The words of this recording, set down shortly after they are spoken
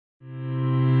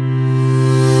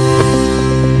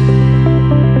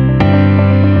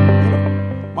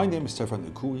Stefan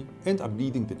El-Khouri and I'm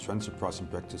leading the transfer pricing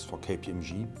practice for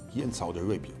KPMG here in Saudi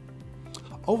Arabia.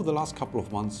 Over the last couple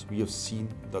of months, we have seen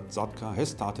that ZATCA has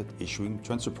started issuing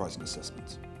transfer pricing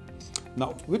assessments.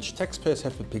 Now, which taxpayers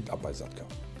have been picked up by ZATCA?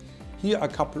 Here are a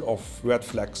couple of red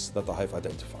flags that I have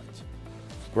identified.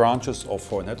 Branches of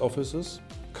foreign head offices,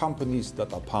 companies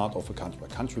that are part of a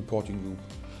country-by-country reporting group,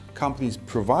 companies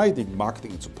providing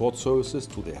marketing and support services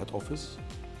to their head office,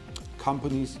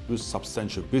 companies with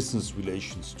substantial business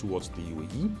relations towards the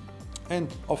UAE, and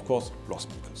of course, loss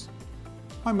makers.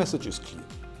 My message is clear.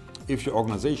 If your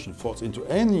organization falls into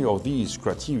any of these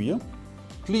criteria,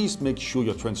 please make sure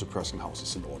your transfer pricing house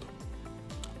is in order.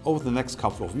 Over the next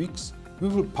couple of weeks, we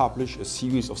will publish a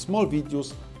series of small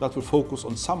videos that will focus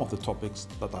on some of the topics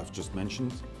that I've just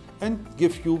mentioned and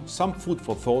give you some food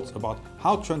for thought about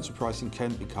how transfer pricing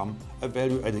can become a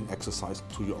value-adding exercise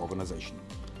to your organization.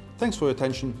 Thanks for your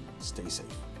attention. Stay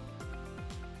safe.